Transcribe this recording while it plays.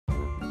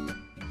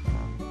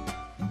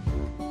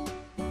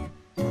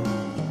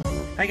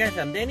Hi guys,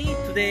 I'm Danny.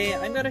 Today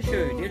I'm gonna show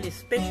you really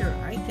special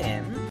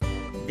item.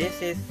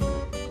 This is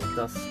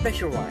the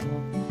special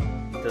one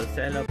to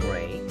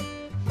celebrate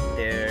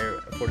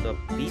for the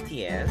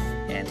BTS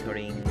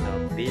entering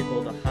the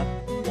Billboard Hot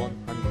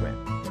 100.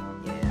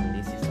 Yeah,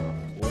 this is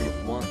only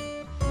one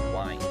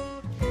wine,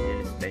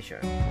 really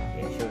special.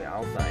 Yeah, show you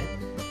outside.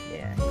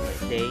 Yeah,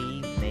 they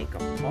make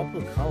a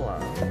purple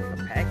color of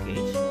the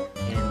package,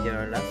 and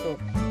there are lots of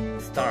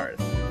stars,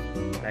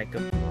 like a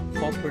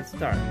purple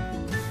star.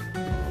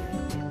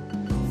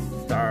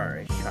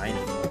 Star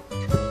shining,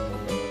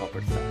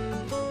 copper star.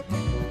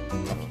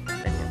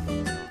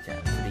 자,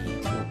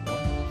 3, 2,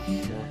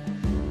 1.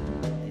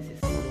 This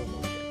is slow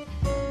motion.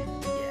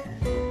 Yeah,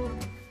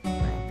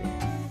 like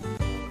this.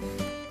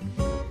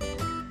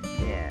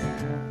 Yeah,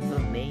 the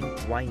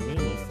wine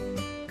name is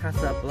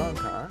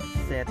Casablanca,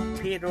 said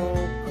Pedro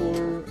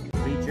Cool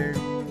Richard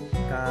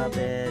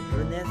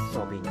Cabernet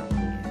Sauvignon.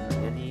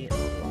 Yeah, really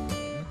long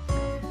name.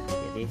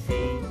 Yeah, they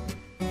say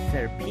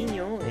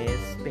Serpino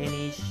is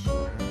Spanish.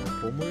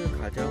 봄을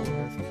가져오는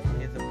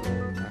서풍에서 부는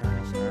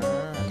바람이시나,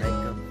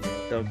 like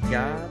the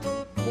gap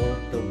of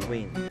the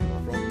wind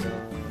from the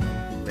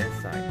west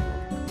side.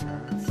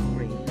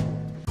 Spring,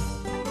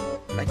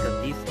 like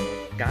this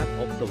gap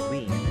of the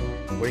wind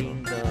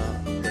bring the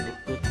very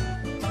good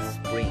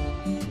spring.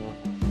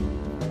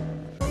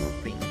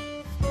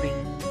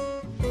 Spring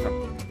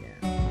something. Yeah,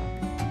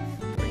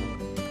 spring.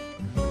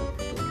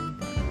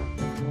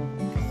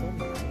 So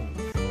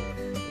nice.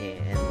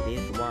 Yeah, and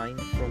this wine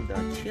from the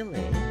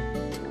Chile.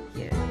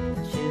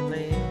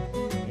 Chile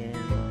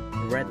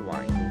and red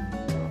wine.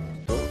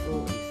 Also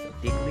is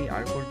degree,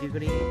 alcohol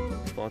degree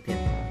 14.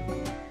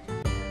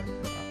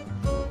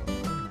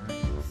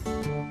 Nice.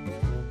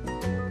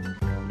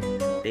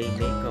 They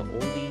make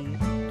only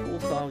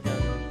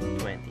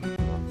 2020.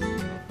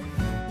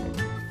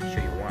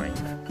 Show you wine.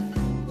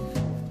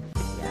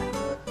 Yeah.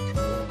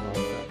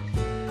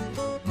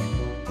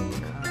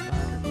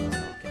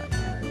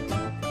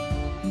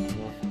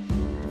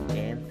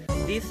 And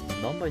this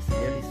number is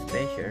very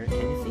special.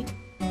 Can you see?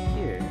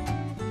 Here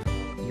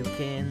you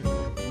can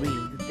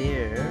read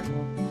their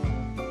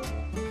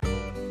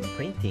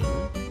printing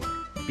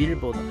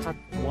Billboard Hot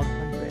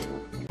 100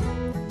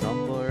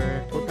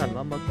 total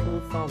number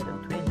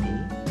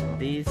 2020.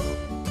 This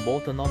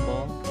bottle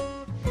number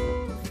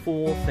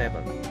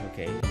 47.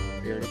 Okay,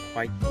 really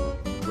quite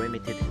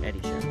limited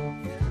edition.